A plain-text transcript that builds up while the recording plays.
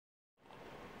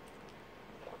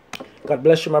God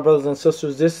bless you, my brothers and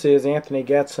sisters. This is Anthony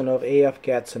Gadson of AF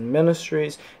Gadson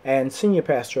Ministries and Senior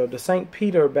Pastor of the St.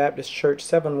 Peter Baptist Church,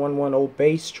 7110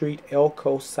 Bay Street,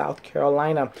 Elko, South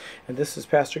Carolina. And this is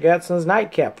Pastor Gadson's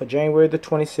Nightcap for January the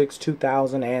 26th,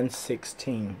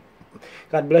 2016.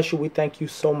 God bless you. We thank you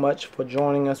so much for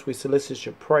joining us. We solicit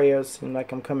your prayers. Seems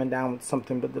like I'm coming down with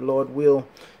something, but the Lord will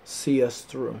see us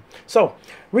through. So,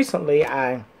 recently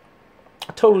I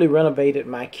totally renovated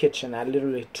my kitchen. I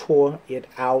literally tore it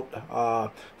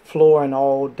out, floor and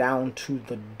all, down to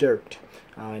the dirt.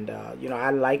 You know, I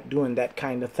like doing that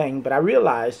kind of thing, but I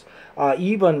realized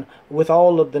even with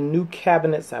all of the new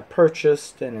cabinets I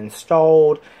purchased and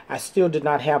installed, I still did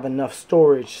not have enough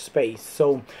storage space.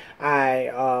 So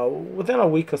I, within a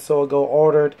week or so ago,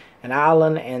 ordered an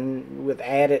island and with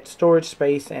added storage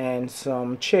space and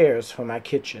some chairs for my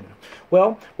kitchen.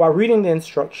 Well, while reading the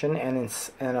instruction and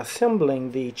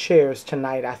assembling the chairs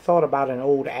tonight, I thought about an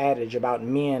old adage about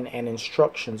men and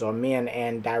instructions, or men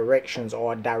and directions,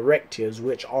 or directives,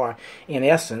 which are in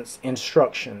essence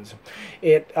instructions.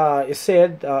 It is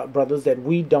said, brothers, that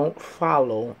we don't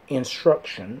follow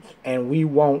instructions and we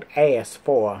won't ask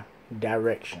for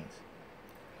directions.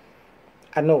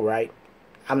 I know, right?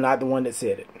 I'm not the one that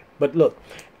said it. But look,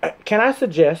 can I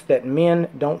suggest that men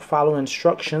don't follow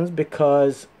instructions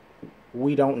because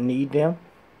we don't need them?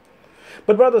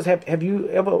 But brothers, have you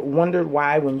ever wondered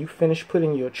why when you finish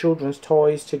putting your children's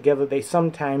toys together, they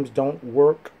sometimes don't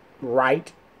work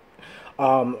right?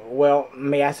 Well,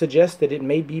 may I suggest that it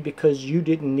may be because you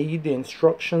didn't need the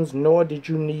instructions, nor did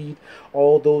you need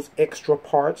all those extra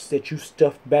parts that you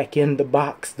stuffed back in the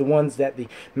box, the ones that the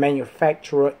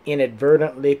manufacturer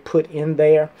inadvertently put in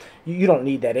there. You don't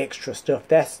need that extra stuff.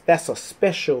 That's a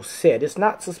special set. It's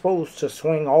not supposed to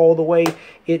swing all the way.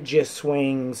 It just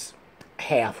swings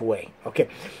halfway. Okay.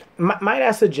 Might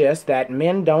I suggest that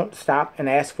men don't stop and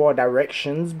ask for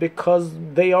directions because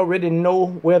they already know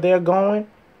where they're going?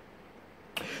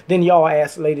 Then y'all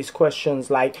ask ladies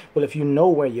questions like, well, if you know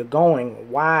where you're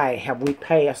going, why have we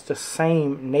passed the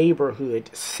same neighborhood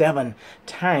 7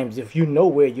 times if you know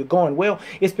where you're going? Well,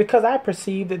 it's because I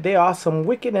perceive that there are some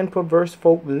wicked and perverse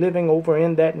folk living over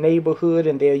in that neighborhood,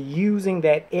 and they're using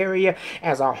that area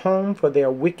as a home for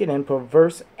their wicked and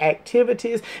perverse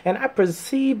activities. And I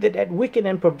perceive that that wicked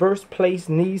and perverse place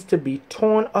needs to be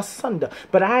torn asunder.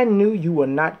 But I knew you were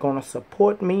not going to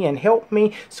support me and help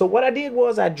me. So what I did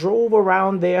was I drove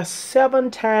around there 7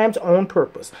 times on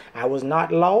purpose. I was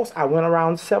not lost. I went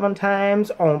around 7 times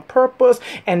on purpose,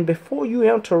 and before you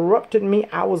interrupted me,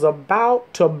 I was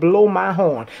about to blow my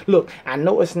horn. Look, I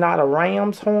know it's not a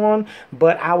ram's horn,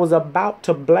 but I was about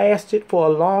to blast it for a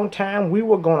long time. We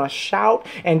were going to shout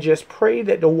and just pray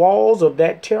that the walls of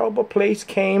that terrible place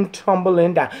came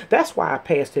tumbling down. That's why I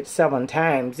passed it 7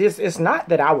 times. It's not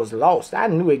that I was lost. I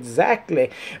knew exactly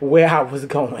where I was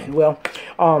going. Well,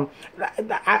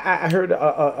 I heard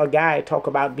a guy talk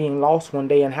about being lost one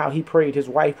day and how he prayed his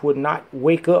wife would not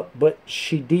wake up, but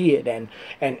she did, and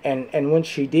when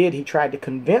she did, he tried to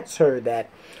convince her that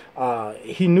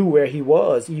he knew where he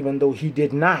was, even though he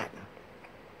did not.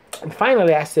 And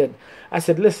finally, I said,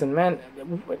 listen, man,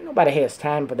 nobody has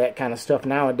time for that kind of stuff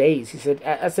nowadays. He said,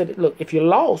 I said, look, if you're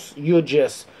lost, you're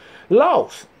just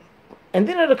lost. And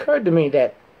then it occurred to me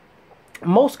that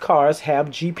most cars have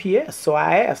GPS. So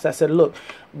I asked, I said, look,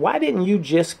 why didn't you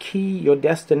just key your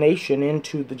destination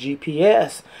into the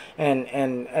GPS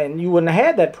and you wouldn't have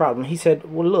had that problem? He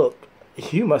said, well, look,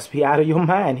 you must be out of your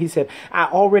mind. He said, I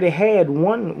already had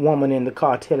one woman in the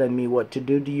car telling me what to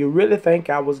do. Do you really think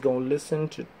I was going to listen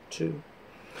to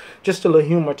just a little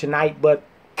humor tonight? But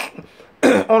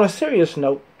on a serious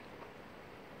note,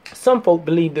 some folk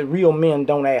believe that real men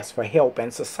don't ask for help,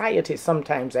 and society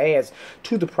sometimes adds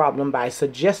to the problem by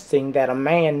suggesting that a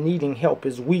man needing help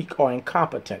is weak or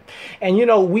incompetent. And you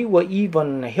know, we will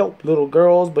even help little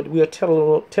girls, but we'll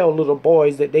tell little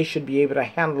boys that they should be able to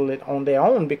handle it on their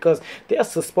own because they're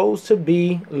supposed to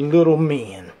be little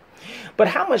men. But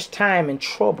how much time and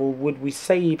trouble would we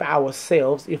save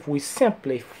ourselves if we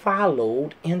simply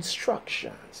followed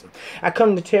instructions? I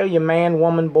come to tell you, man,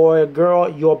 woman, boy, or girl,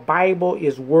 your Bible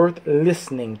is worth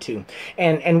listening to.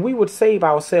 And we would save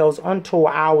ourselves untold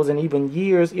hours and even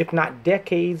years, if not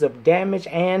decades, of damage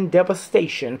and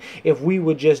devastation if we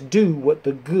would just do what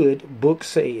the good book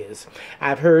says.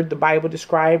 I've heard the Bible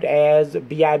described as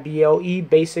BIBLE,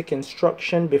 basic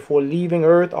instruction before leaving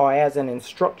earth, or as an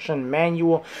instruction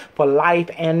manual for life,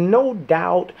 and no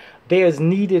doubt there is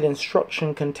needed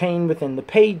instruction contained within the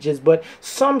pages, but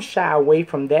some shy away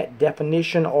from that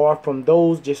definition or from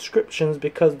those descriptions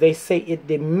because they say it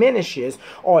diminishes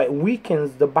or it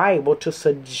weakens the Bible to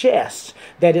suggest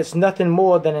that it's nothing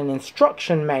more than an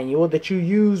instruction manual that you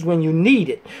use when you need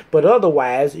it, but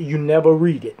otherwise you never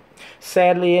read it.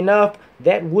 Sadly enough,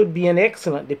 that would be an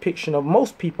excellent depiction of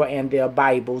most people and their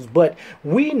Bibles, but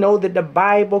we know that the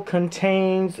Bible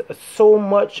contains so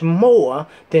much more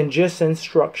than just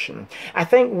instruction. I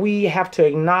think we have to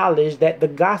acknowledge that the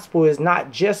gospel is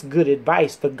not just good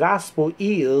advice. The gospel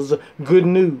is good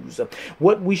news.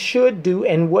 What we should do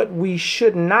and what we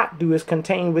should not do is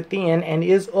contained within and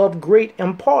is of great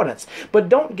importance. But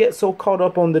don't get so caught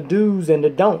up on the do's and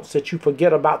the don'ts that you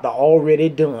forget about the already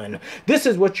done. This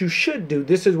is what you should do.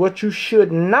 This is what you should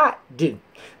not do.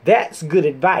 That's good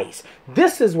advice.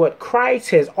 This is what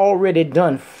Christ has already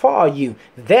done for you.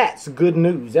 That's good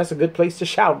news. That's a good place to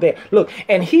shout there. Look,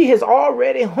 and he has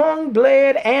already hung,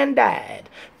 bled, and died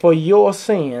for your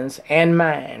sins and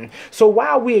mine. So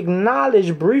while we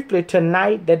acknowledge briefly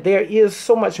tonight that there is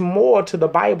so much more to the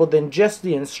Bible than just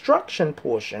the instruction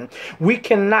portion, we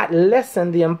cannot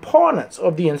lessen the importance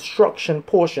of the instruction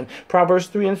portion. Proverbs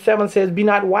 3:7 says, "Be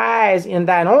not wise in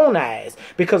thine own eyes,"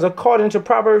 because according to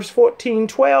Proverbs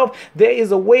 14:12, there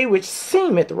is a way which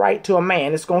seemeth right to a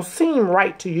man. It's going to seem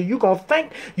right to you. You're going to think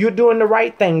you're doing the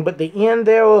right thing, but the end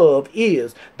thereof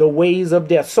is the ways of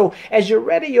death. So as you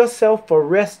ready yourself for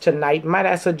rest tonight, might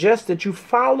I suggest that you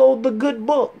follow the good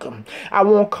book. I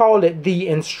won't call it the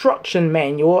instruction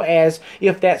manual as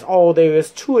if that's all there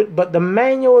is to it, but the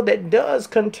manual that does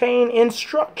contain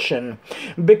instruction,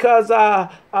 because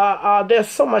there's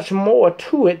so much more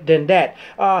to it than that.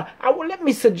 Let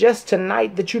me suggest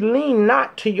tonight that you lean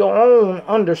not to your own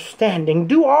understanding.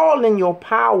 Do all in your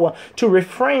power to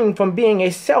refrain from being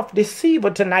a self-deceiver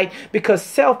tonight, because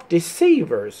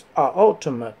self-deceivers are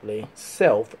ultimately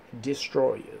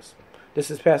self-destroyers. This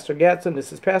is Pastor Gadson.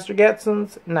 This is Pastor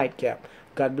Gadson's Nightcap.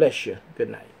 God bless you. Good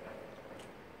night.